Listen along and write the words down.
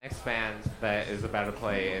band that is about to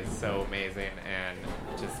play is so amazing and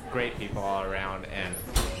just great people all around, and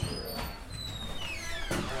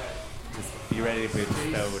just be ready to be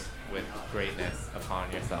bestowed with greatness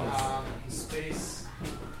upon yourselves. Space.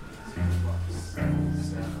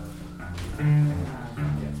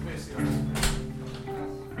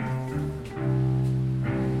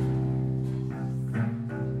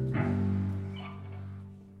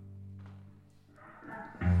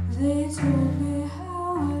 They told me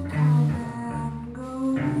how I come and go,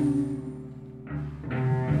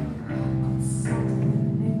 but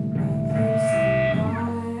something in me keeps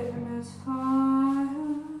lighting as fire.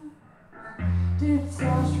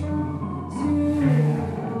 Detached from zero,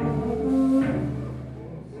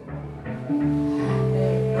 and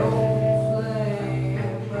no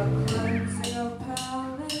flame but cleansing of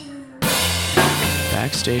palate.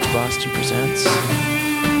 Backstage Boston presents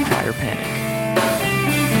Prior Panic.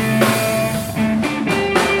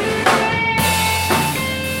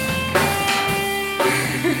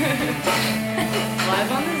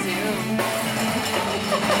 Live on the Zoom.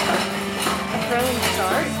 Rolling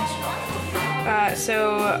start. So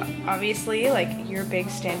obviously, like, your big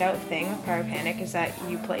standout thing with Prior Panic is that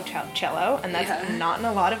you play cello, and that's not in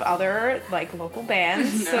a lot of other like local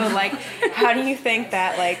bands. No. So like, how do you think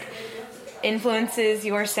that like influences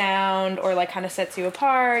your sound or like kind of sets you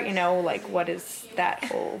apart? You know, like what is that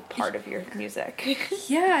whole part of your music?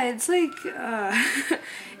 Yeah, it's like,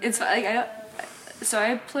 it's like,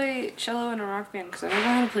 I play cello in a rock band because I don't know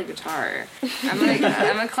how to play guitar.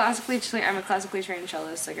 I'm a classically trained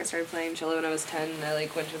cellist. Like, I started playing cello when I was 10. I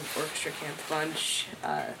like went to orchestra camp a bunch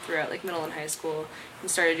throughout like middle and high school,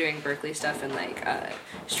 and started doing Berklee stuff and like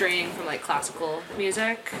straying from like classical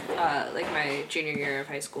music like my junior year of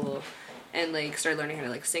high school, and like started learning how to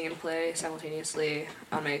like sing and play simultaneously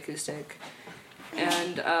on my acoustic,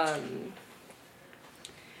 and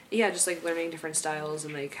yeah, just like learning different styles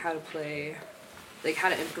and like how to play, like how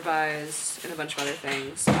to improvise and a bunch of other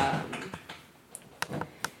things.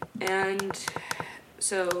 And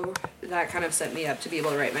so that kind of set me up to be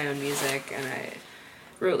able to write my own music, and I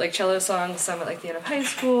wrote like cello songs some at like the end of high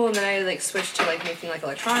school, and then I like switched to like making like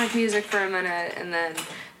electronic music for a minute, and then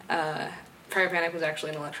Prior Panic was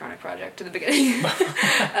actually an electronic project in the beginning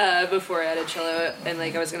before I added cello, and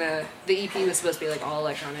like the EP was supposed to be like all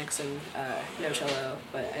electronics and no cello,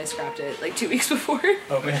 but I scrapped it like 2 weeks before.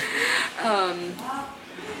 Oh man.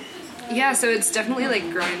 Yeah, so it's definitely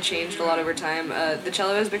like grown and changed a lot over time. The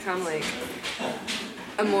cello has become like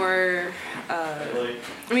a more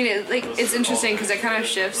it's interesting because it kind of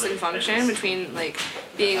shifts in function between like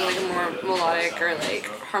being like a more melodic or like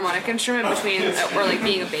harmonic instrument or like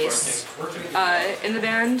being a bass in the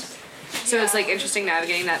band. So it's like interesting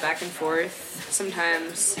navigating that back and forth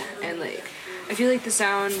sometimes, and like I feel like the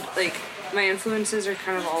sound, like my influences are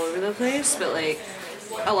kind of all over the place, but like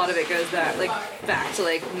a lot of it goes back to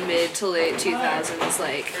like mid to late 2000s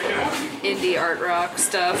like indie art rock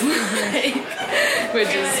stuff, which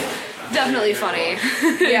is definitely funny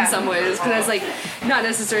in some ways, because it's like not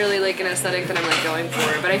necessarily like an aesthetic that I'm like going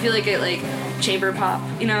for, but I feel like it like chamber pop,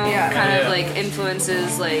 you know, kind of like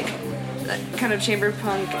influences like kind of chamber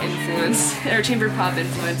punk influence or chamber pop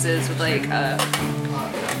influences with like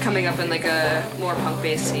coming up in like a more punk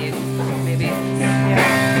based scene maybe.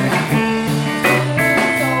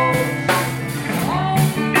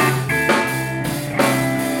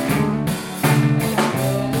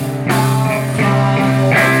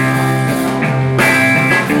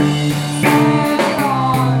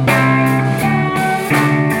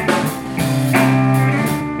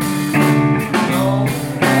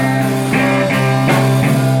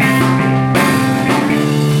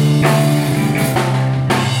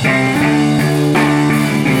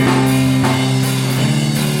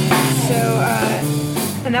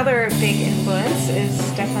 Another big influence is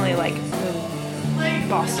definitely like the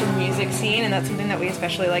Boston music scene, and that's something that we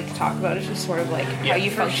especially like to talk about, is just sort of like how you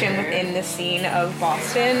function within the scene of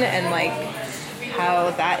Boston, and like how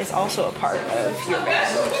that is also a part of your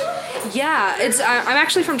band. Yeah, I'm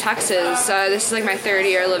actually from Texas. This is like my third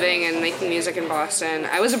year living and making music in Boston.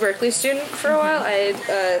 I was a Berklee student for a while.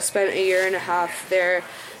 I spent a year and a half there,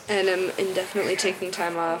 and I'm indefinitely taking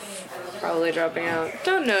time off, probably dropping out.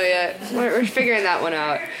 Don't know yet. We're figuring that one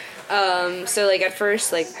out. So like at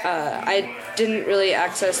first, like I didn't really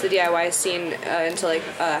access the DIY scene until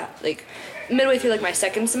like midway through like my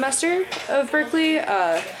second semester of Berklee.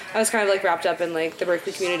 I was kind of like wrapped up in like the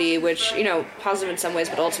Berklee community, which, you know, positive in some ways,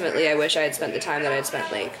 but ultimately I wish I had spent the time that I'd spent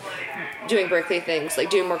like doing Berklee things, like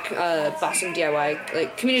doing more Boston DIY,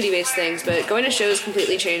 like community-based things. But going to shows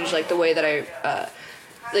completely changed like the way that I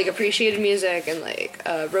like appreciated music and like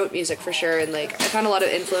wrote music for sure, and like I found a lot of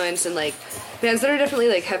influence in like bands that are definitely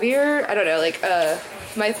like heavier. I don't know, like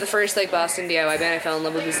the first like Boston DIY band I fell in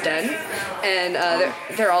love with was Den, and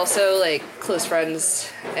they're also like close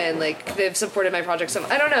friends, and like they've supported my project. So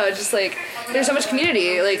I don't know, it's just like there's so much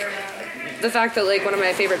community. Like the fact that like one of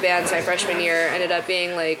my favorite bands my freshman year ended up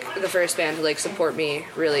being like the first band to like support me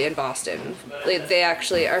really in Boston. Like they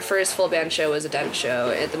actually, our first full band show was a Den show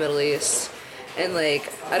at the Middle East. And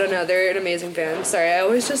like, I don't know, they're an amazing band. Sorry, I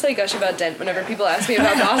always just like gush about Dent whenever people ask me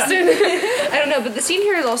about Boston. I don't know, but the scene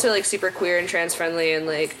here is also like super queer and trans friendly, and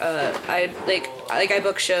like I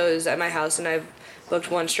book shows at my house, and I've booked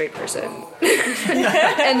one straight person.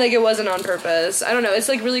 And like it wasn't on purpose. I don't know, it's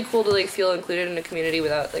like really cool to like feel included in a community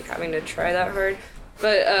without like having to try that hard.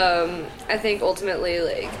 But I think ultimately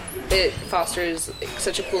like it fosters like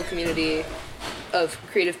such a cool community of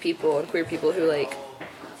creative people and queer people who like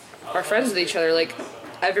are friends with each other. Like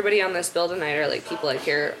everybody on this bill tonight are like people I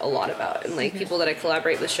care a lot about, and like people that I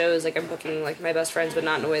collaborate with shows. Like I'm booking like my best friends, but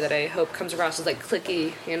not in a way that I hope comes across as like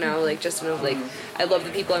cliquey, you know, like just in a like I love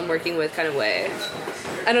the people I'm working with kind of way.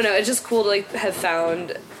 I don't know, it's just cool to like have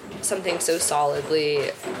found something so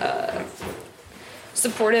solidly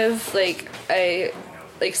supportive. Like I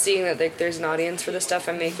like seeing that like there's an audience for the stuff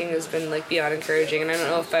I'm making has been like beyond encouraging, and I don't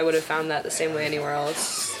know if I would have found that the same way anywhere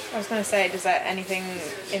else. I was going to say, does that anything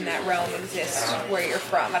in that realm exist where you're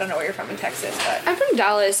from? I don't know where you're from in Texas, but I'm from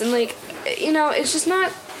Dallas, and like, you know, it's just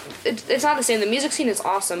not, it's not the same. The music scene is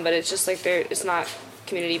awesome, but it's just like it's not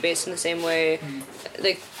community based in the same way.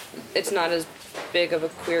 Like, it's not as big of a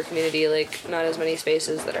queer community, like not as many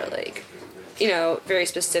spaces that are like, you know, very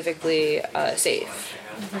specifically safe.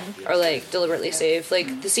 Or like deliberately safe.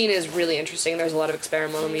 Like the scene is really interesting. There's a lot of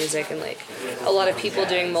experimental music and like a lot of people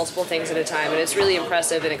doing multiple things at a time, and it's really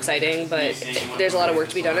impressive and exciting, but there's a lot of work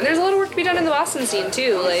to be done, and there's a lot of work to be done in the Boston scene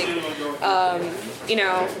too. Like you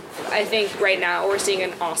know, I think right now we're seeing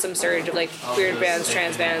an awesome surge of like queer bands,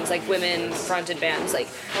 trans bands, like women fronted bands, like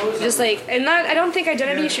just like, and not, I don't think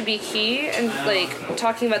identity should be key and like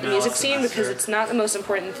talking about the music scene, because it's not the most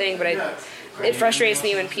important thing, but it frustrates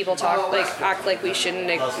me when people act like we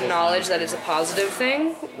shouldn't acknowledge that it's a positive thing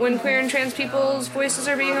when queer and trans people's voices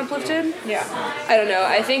are being uplifted. yeah. I don't know.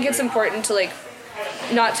 I think it's important to like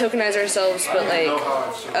not tokenize ourselves, but like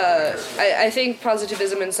I think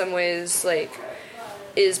positivism in some ways like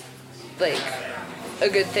is like a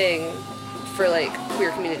good thing for like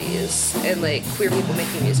queer communities and like queer people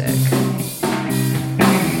making music.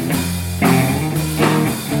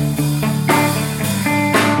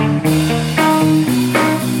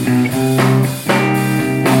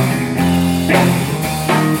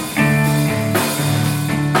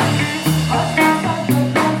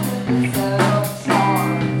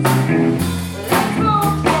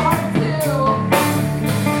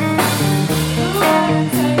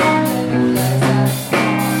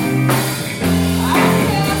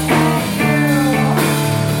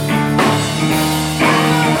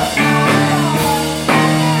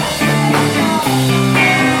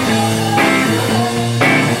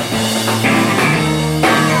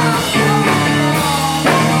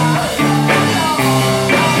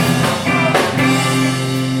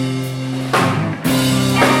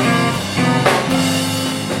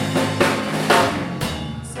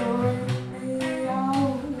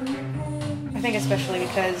 Especially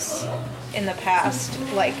because in the past,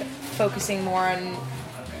 like, focusing more on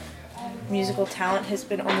musical talent has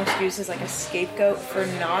been almost used as like a scapegoat for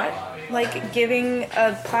not like giving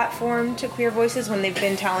a platform to queer voices when they've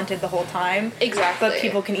been talented the whole time. Exactly. But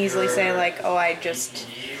people can easily say like, oh, it's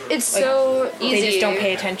like, so easy. They just don't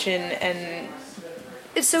pay attention, and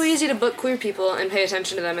it's so easy to book queer people and pay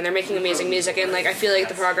attention to them, and they're making amazing music, and like I feel like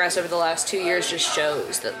the progress over the last 2 years just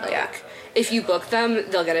shows that like if you book them,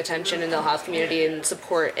 they'll get attention and they'll have community and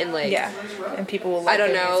support, and like and people will like I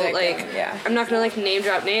don't their know, music, like and, I'm not gonna like name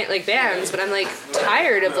drop like bands, but I'm like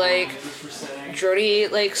tired of like drony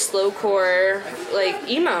like slowcore like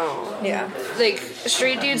emo, like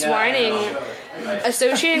straight dudes whining,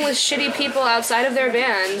 associating with shitty people outside of their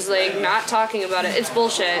bands, like not talking about it. It's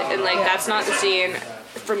bullshit, and like that's not the scene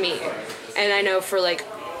for me. And I know for like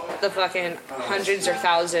the fucking hundreds or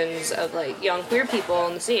thousands of like young queer people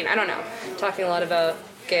in the scene. I don't know. Talking a lot about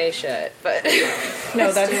gay shit, but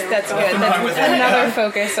no, that's good. That's another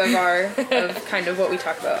focus of kind of what we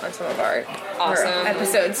talk about on some of our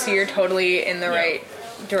episodes. So you're totally in the right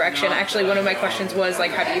direction. Actually, one of my questions was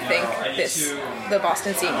like, how do you think the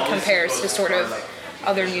Boston scene compares to sort of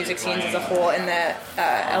other music scenes as a whole in the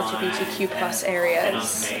LGBTQ plus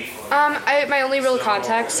areas? My only real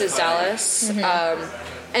context is Dallas.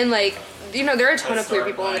 And like you know, there are a ton of queer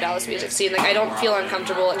people in the Dallas music scene. Like, I don't feel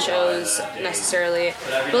uncomfortable at shows necessarily,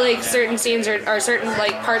 but like certain scenes or certain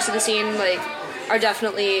like parts of the scene like are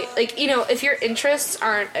definitely like, you know, if your interests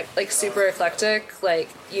aren't like super eclectic, like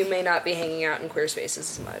you may not be hanging out in queer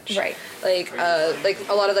spaces as much. Right. Like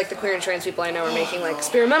a lot of like the queer and trans people I know are making like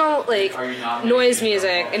experimental like noise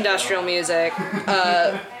music, industrial music,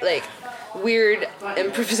 like weird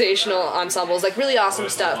improvisational ensembles, like really awesome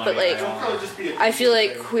stuff, but like I feel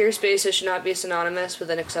like queer spaces should not be synonymous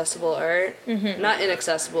with inaccessible art. Not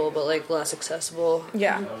inaccessible, but like less accessible.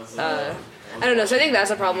 Yeah. I don't know, so I think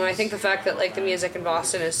that's a problem. I think the fact that like the music in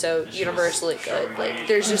Boston is so universally good, like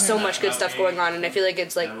there's just so much good stuff going on, and I feel like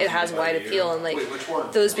it's like it has wide appeal, and like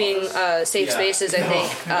those being safe spaces, I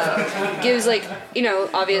think gives like, you know,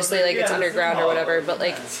 obviously like it's underground or whatever, but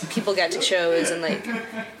like people get to shows and like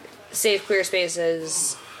safe queer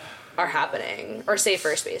spaces are happening, or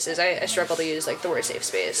safer spaces. I struggle to use like the word safe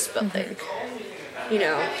space, but like, you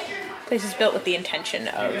know, Places built with the intention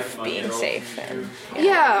of being safe. And,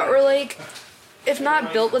 yeah, or like if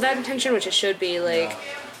not built with that intention, which it should be, like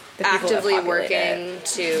the people that actively populate working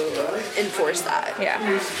to enforce that Yeah.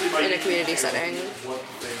 in a community setting.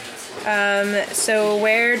 So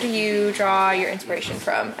where do you draw your inspiration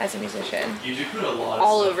from as a musician?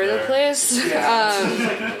 All over the place.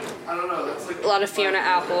 A lot of Fiona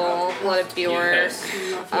Apple, a lot of Bjork,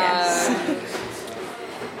 Yes.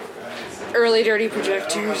 early Dirty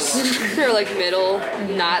Projectors, or like middle,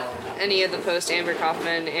 not any of the post Amber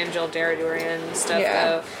Kaufman, Angel Daradurian stuff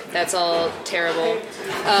though. That's all terrible.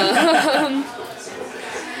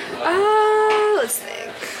 Let's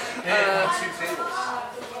think.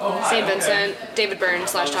 St. Vincent, David Byrne /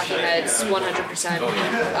 Talking Heads,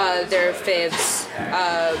 100%. Their faves,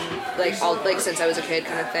 like since I was a kid,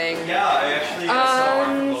 kind of thing.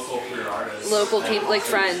 Local people, like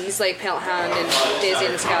friends, like Pale Hound and Daisy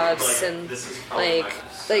and the Scouts, and like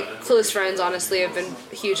close friends. Honestly, have been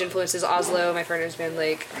huge influences. Oslo, my partner's been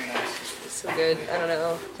like so good. I don't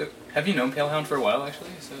know. So, have you known Pale Hound for a while, actually?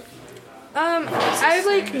 I've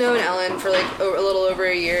like known Ellen for like a little over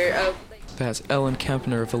a year. That's Ellen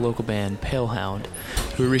Kempner of the local band Pale Hound,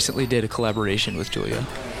 who recently did a collaboration with Julia.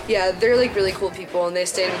 Yeah, they're like really cool people, and they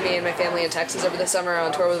stayed with me and my family in Texas over the summer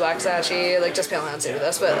on tour with Waxahachie. Like, just Pale Hound stayed with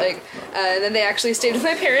us, but like, and then they actually stayed with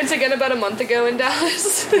my parents again about a month ago in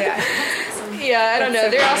Dallas. Yeah. Yeah, I don't know.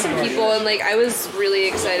 They're awesome people, and like I was really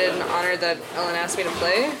excited and honored that Ellen asked me to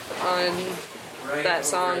play on that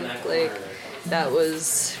song. Like, that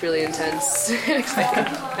was really intense and exciting.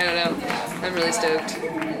 I don't know. I'm really stoked.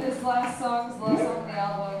 This last song's the last song on the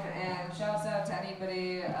album, and shouts out to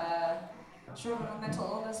anybody struggling with mental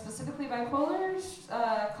illness, specifically bipolar.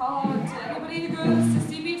 Call out to anybody who goes to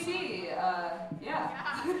CBT. Yeah.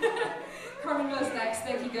 Carmen goes next.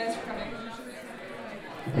 Thank you guys for coming.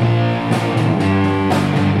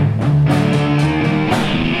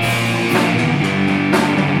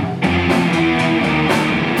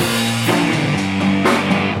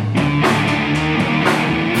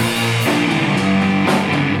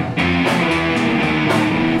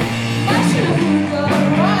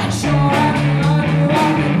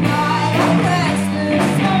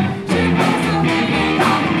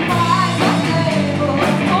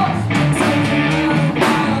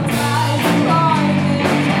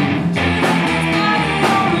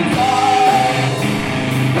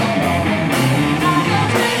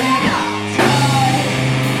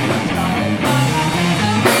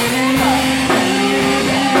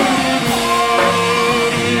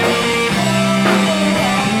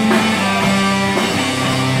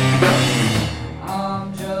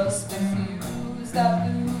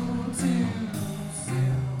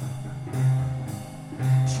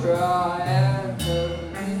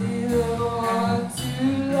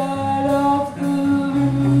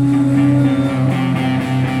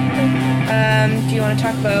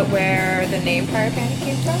 Talk about where the name Prior Panic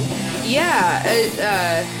came from? Yeah,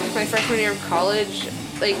 my freshman year of college,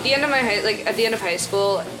 like at the end of high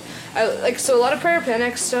school, so a lot of Prior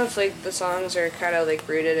Panic stuff, like the songs are kind of like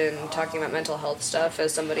rooted in talking about mental health stuff.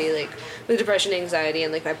 As somebody like with depression, anxiety,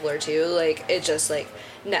 and like bipolar too, like it just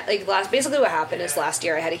basically what happened is last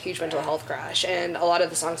year I had a huge mental health crash, and a lot of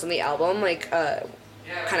the songs on the album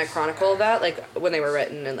kind of chronicle that, like when they were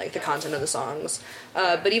written and like the content of the songs.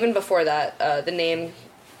 But even before that, the name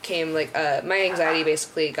came like my anxiety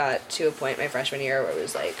basically got to a point my freshman year where it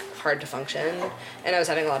was like hard to function, and I was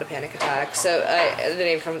having a lot of panic attacks. So the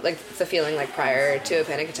name comes like the feeling like prior to a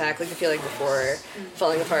panic attack, like the feeling before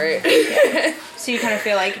falling apart. So you kind of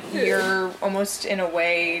feel like you're almost in a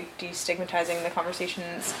way destigmatizing the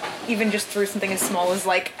conversations, even just through something as small as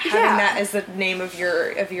like having that as the name of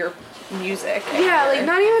your music. Yeah, like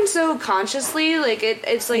not even so consciously, like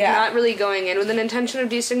it's like not really going in with an intention of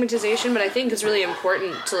destigmatization, but I think it's really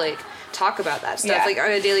important to like talk about that stuff. Like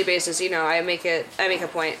on a daily basis, you know, I make a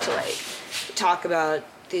point to like talk about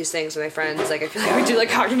these things with my friends. Like I feel like we do like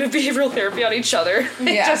cognitive behavioral therapy on each other,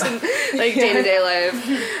 just in like day-to-day life.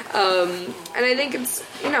 And I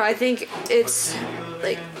think it's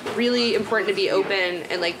like really important to be open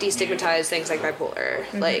and like destigmatize things like bipolar,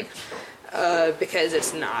 like because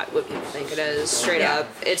it's not what people think it is. Straight up,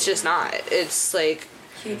 it's just not. It's like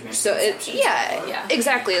so it's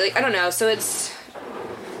exactly, like I don't know. So it's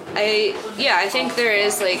I think there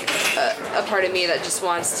is like a part of me that just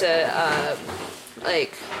wants to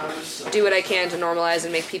like do what I can to normalize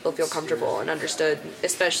and make people feel comfortable and understood,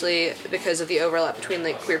 especially because of the overlap between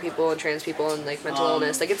like queer people and trans people and like mental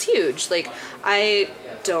illness. Like it's huge. Like I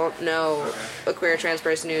don't know a queer trans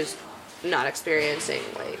person who's not experiencing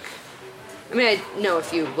like, I mean, I know a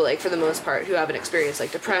few, but like for the most part, who haven't experienced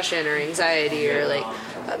like depression or anxiety or like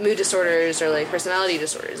mood disorders or like personality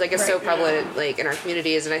disorders. Like it's so prevalent like in our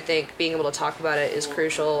communities, and I think being able to talk about it is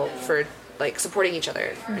crucial for like supporting each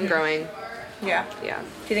other and growing. Yeah.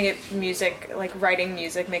 Do you think music, like writing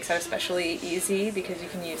music, makes that especially easy because you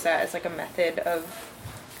can use that as like a method of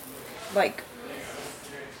like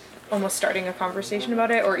almost starting a conversation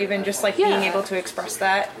about it, or even just like being able to express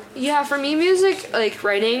that? Yeah, for me, music, like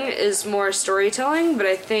writing is more storytelling, but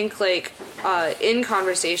I think like in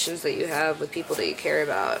conversations that you have with people that you care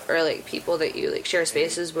about, or like people that you like share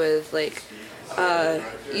spaces with, like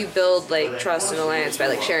you build like trust and alliance by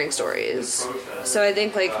like sharing stories. So I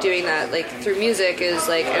think like doing that like through music is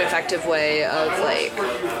like an effective way of like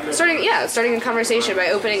starting a conversation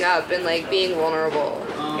by opening up and like being vulnerable.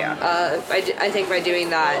 I think by doing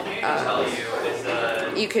that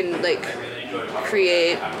you can like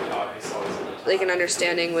create like an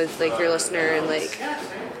understanding with like your listener, and like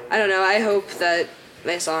I don't know, I hope that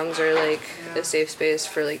my songs are like a safe space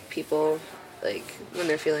for like people like when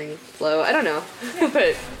they're feeling low. I don't know.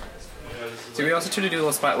 But so we also try to do a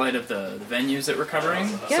little spotlight of the venues that we're covering.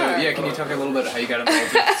 Yeah. So can you talk a little bit how you got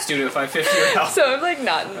involved with Studio 550 or how? So I'm like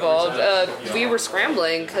not involved. We were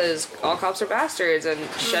scrambling because All Cops Are Bastards and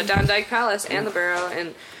shut down Dyke Palace and the Borough,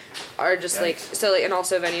 and are just like so like, and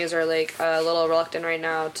also venues are like a little reluctant right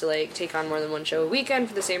now to like take on more than one show a weekend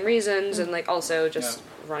for the same reasons, and like also just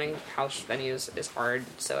running house venues is hard,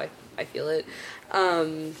 so I feel it.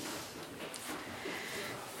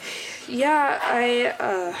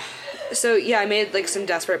 I made like some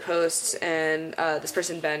desperate posts, and this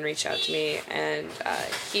person Ben reached out to me, and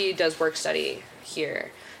he does work study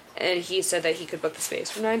here, and he said that he could book the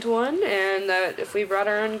space from 9 to 1, and that if we brought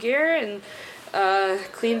our own gear and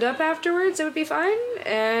cleaned up afterwards, it would be fine.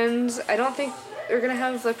 And I don't think we're gonna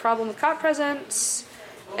have the problem with cot presence,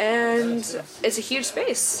 and it's a huge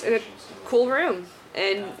space in a cool room,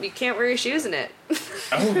 and you can't wear your shoes in it.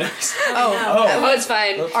 Oh, nice. Oh, it's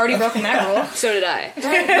fine. Already broken that rule. So did I.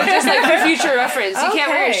 Just like for future reference, you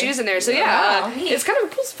can't wear your shoes in there. So it's kind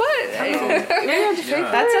of a cool spot.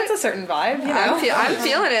 That sets a certain vibe. You know? I'm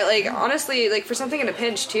feeling it. Like honestly, like for something in a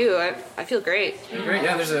pinch too, I feel great. Great.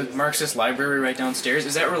 Yeah, there's a Marxist library right downstairs.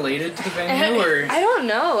 Is that related to the venue or? I don't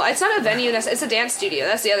know. It's not a venue. It's a dance studio.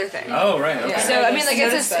 That's the other thing. Oh right. Okay. So I mean, like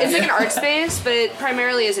it's like an art space, but it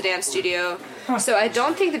primarily is a dance studio. So I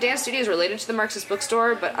don't think the dance studio is related to the Marxist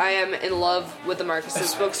bookstore, but I am in love with the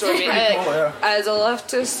Marxist bookstore. I mean, as a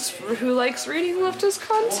leftist who likes reading leftist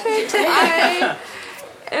content, I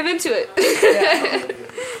am into it.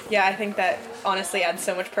 Yeah, I think that honestly adds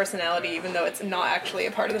so much personality, even though it's not actually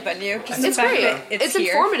a part of the venue. Just it's the fact great. that it's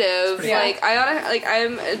here. Informative. Like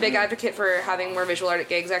I'm a big advocate for having more visual art at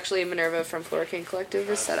gigs. Actually, Minerva from Flora King Collective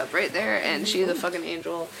is set up right there, and she's a fucking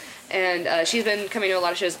angel. And she's been coming to a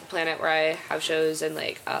lot of shows at the Planet where I have shows, and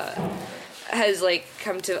like has like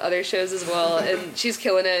come to other shows as well, and she's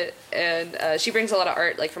killing it. And she brings a lot of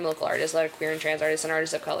art like from local artists, a lot of queer and trans artists and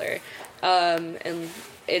artists of color, and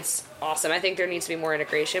it's awesome. I think there needs to be more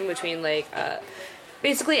integration between like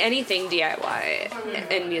basically anything DIY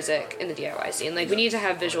and music in the DIY scene. Like we need to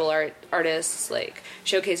have visual artists like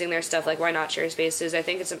showcasing their stuff. Like why not share spaces? I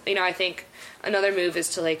think I think another move is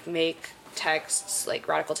to like make texts, like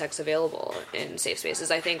radical texts, available in safe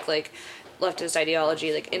spaces. I think like leftist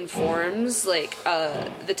ideology like informs like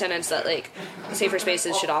the tenets that like safer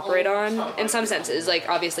spaces should operate on in some senses. Like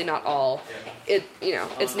obviously not all. It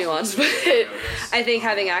it's nuanced, but I think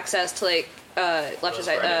having access to like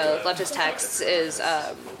leftist texts is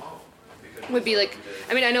would be like,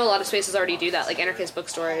 I mean, I know a lot of spaces already do that, like anarchist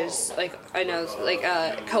bookstores, like I know like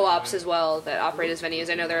co-ops as well that operate as venues.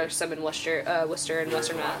 I know there are some in Worcester and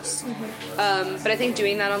Western Mass. But I think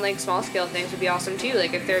doing that on like small scale things would be awesome too.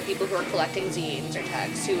 Like if there are people who are collecting zines or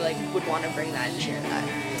texts who like would want to bring that and share that.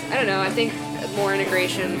 I don't know, I think more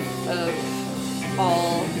integration of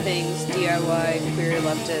all things DIY, queer,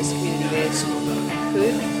 leftist, community-based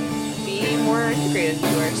could be more integrated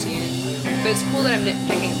into our scene. But it's cool that I'm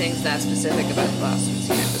nitpicking things that specific about the Boston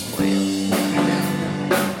scene at this point.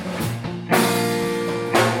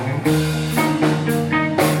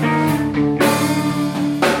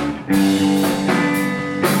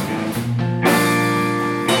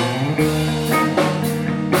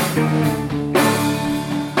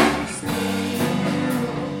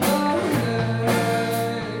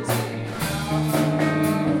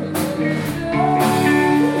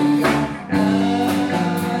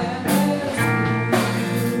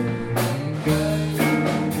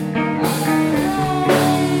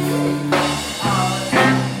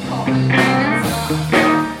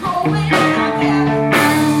 Oh,